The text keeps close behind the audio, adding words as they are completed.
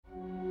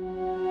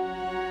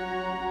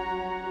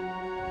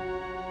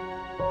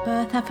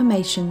Birth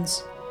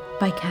Affirmations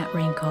by Kat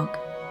Raincock.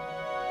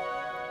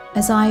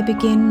 As I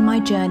begin my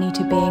journey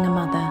to being a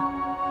mother,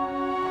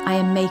 I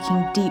am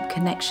making deep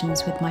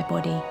connections with my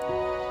body,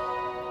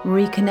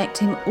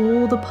 reconnecting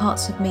all the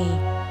parts of me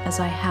as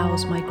I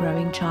house my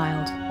growing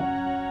child.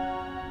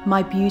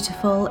 My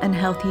beautiful and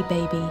healthy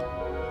baby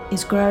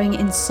is growing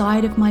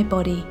inside of my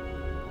body,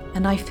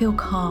 and I feel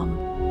calm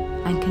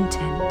and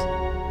content.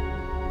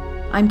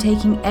 I'm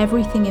taking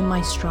everything in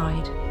my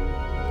stride.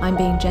 I'm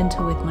being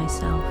gentle with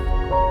myself.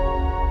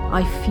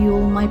 I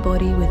fuel my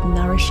body with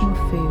nourishing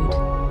food,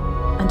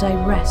 and I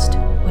rest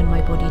when my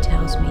body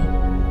tells me.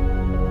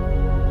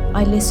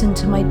 I listen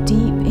to my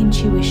deep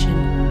intuition,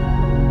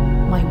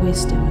 my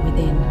wisdom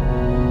within.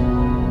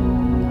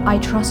 I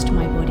trust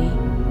my body.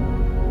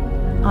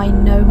 I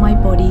know my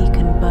body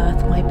can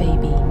birth my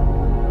baby.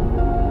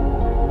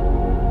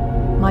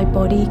 My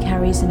body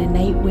carries an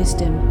innate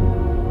wisdom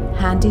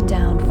handed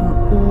down from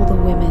all the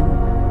women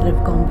that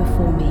have gone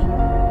before me.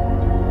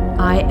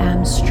 I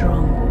am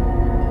strong.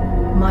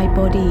 My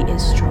body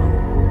is strong.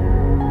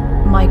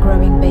 My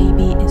growing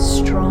baby is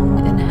strong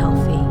and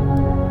healthy.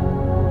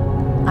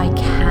 I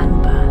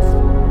can birth.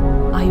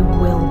 I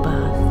will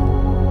birth.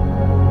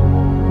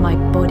 My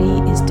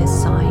body is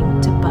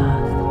designed to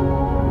birth.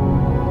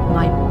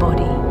 My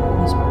body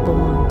was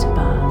born to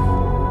birth.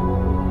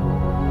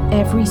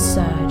 Every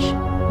surge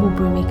will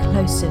bring me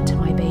closer to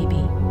my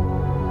baby.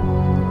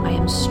 I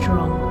am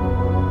strong.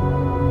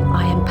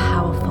 I am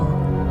powerful.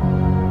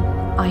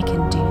 I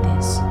can do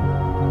this.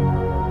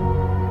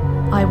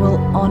 I will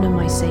honor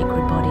my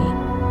sacred body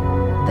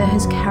that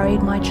has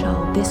carried my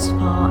child this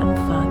far and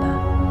further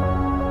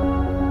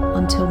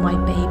until my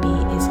baby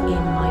is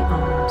in my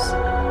arms.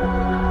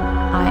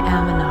 I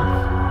am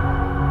enough.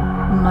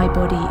 My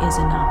body is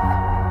enough.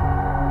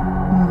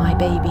 My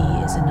baby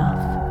is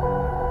enough.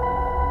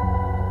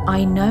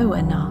 I know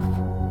enough.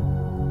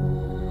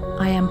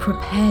 I am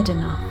prepared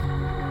enough,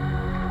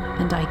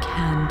 and I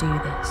can do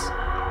this.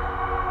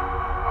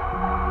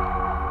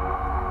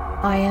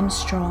 I am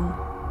strong.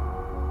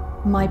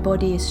 My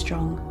body is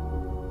strong.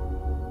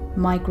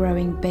 My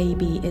growing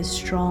baby is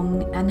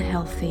strong and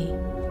healthy.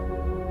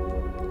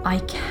 I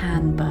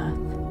can birth.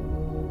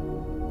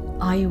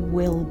 I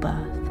will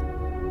birth.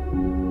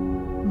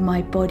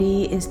 My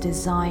body is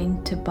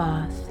designed to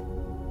birth.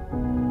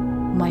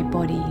 My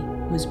body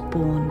was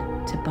born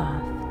to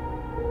birth.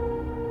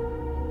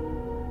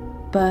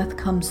 Birth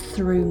comes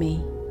through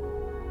me.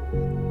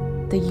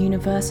 The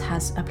universe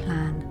has a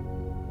plan.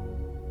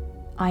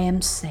 I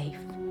am safe.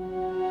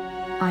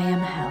 I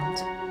am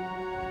held.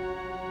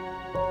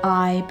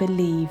 I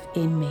believe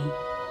in me.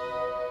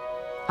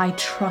 I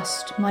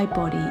trust my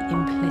body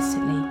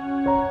implicitly.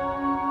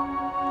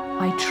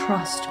 I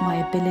trust my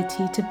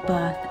ability to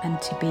birth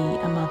and to be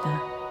a mother.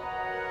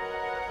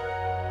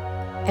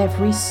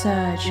 Every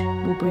surge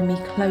will bring me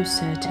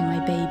closer to my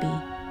baby.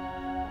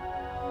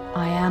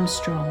 I am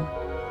strong.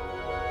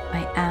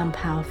 I am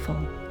powerful.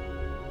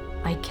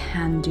 I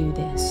can do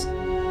this.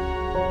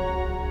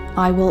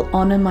 I will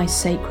honor my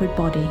sacred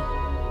body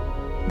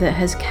that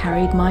has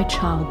carried my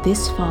child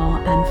this far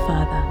and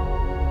further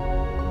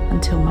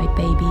until my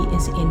baby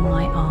is in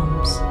my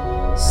arms,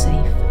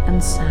 safe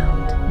and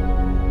sound.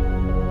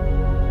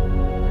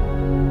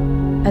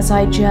 As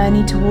I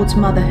journey towards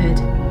motherhood,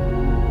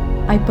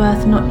 I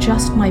birth not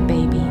just my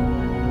baby,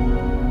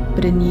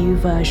 but a new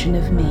version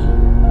of me.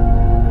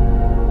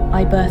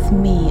 I birth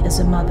me as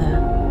a mother.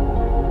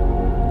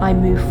 I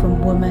move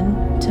from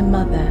woman to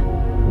mother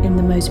in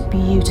the most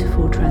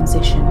beautiful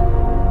transition.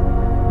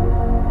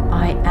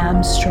 I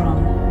am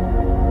strong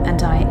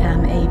and I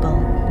am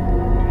able.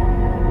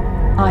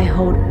 I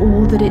hold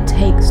all that it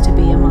takes to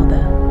be a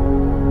mother.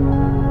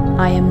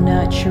 I am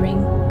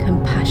nurturing,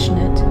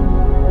 compassionate,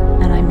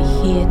 and I'm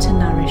here to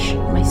nourish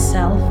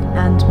myself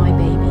and my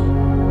baby.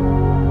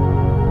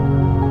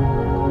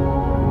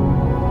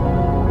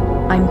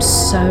 I'm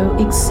so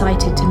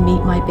excited to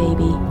meet my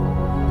baby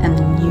and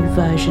the new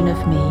version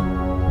of me.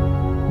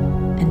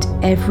 And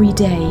every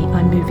day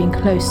I'm moving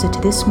closer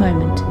to this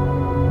moment,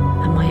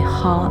 and my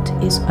heart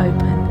is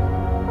open.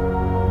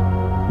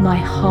 My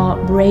heart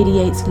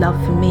radiates love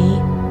for me,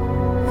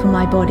 for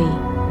my body,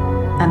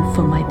 and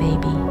for my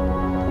baby.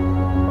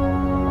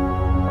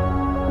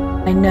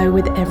 I know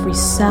with every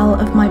cell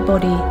of my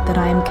body that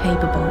I am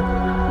capable.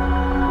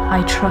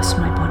 I trust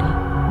my body.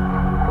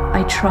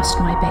 I trust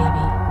my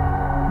baby.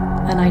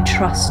 And I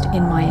trust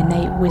in my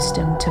innate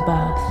wisdom to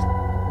birth.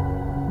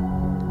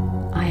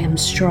 I am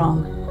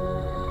strong.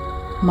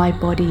 My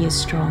body is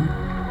strong.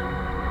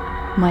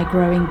 My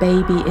growing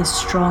baby is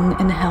strong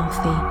and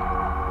healthy.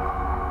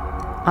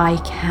 I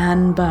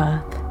can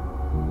birth.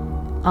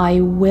 I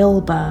will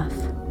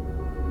birth.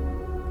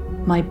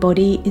 My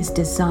body is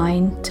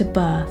designed to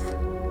birth.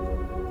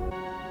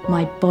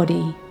 My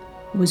body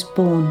was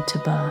born to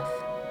birth.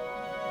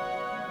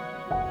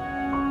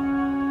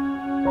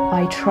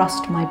 I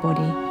trust my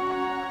body.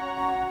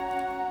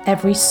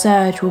 Every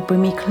surge will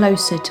bring me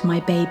closer to my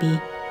baby.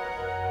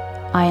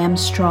 I am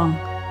strong.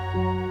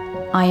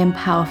 I am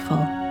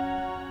powerful,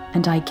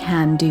 and I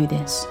can do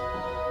this.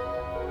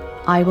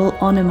 I will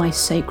honour my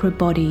sacred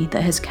body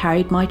that has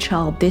carried my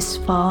child this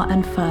far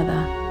and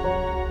further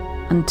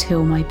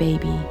until my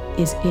baby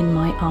is in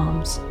my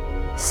arms,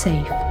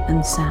 safe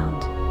and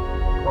sound.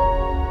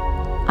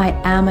 I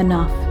am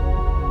enough.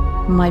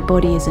 My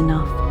body is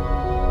enough.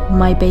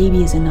 My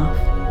baby is enough.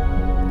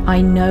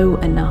 I know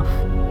enough.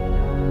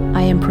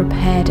 I am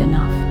prepared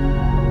enough.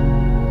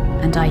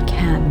 And I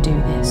can do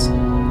this.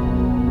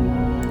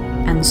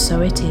 And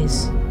so it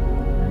is.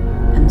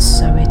 And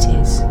so it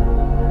is.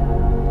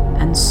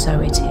 And so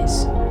it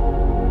is.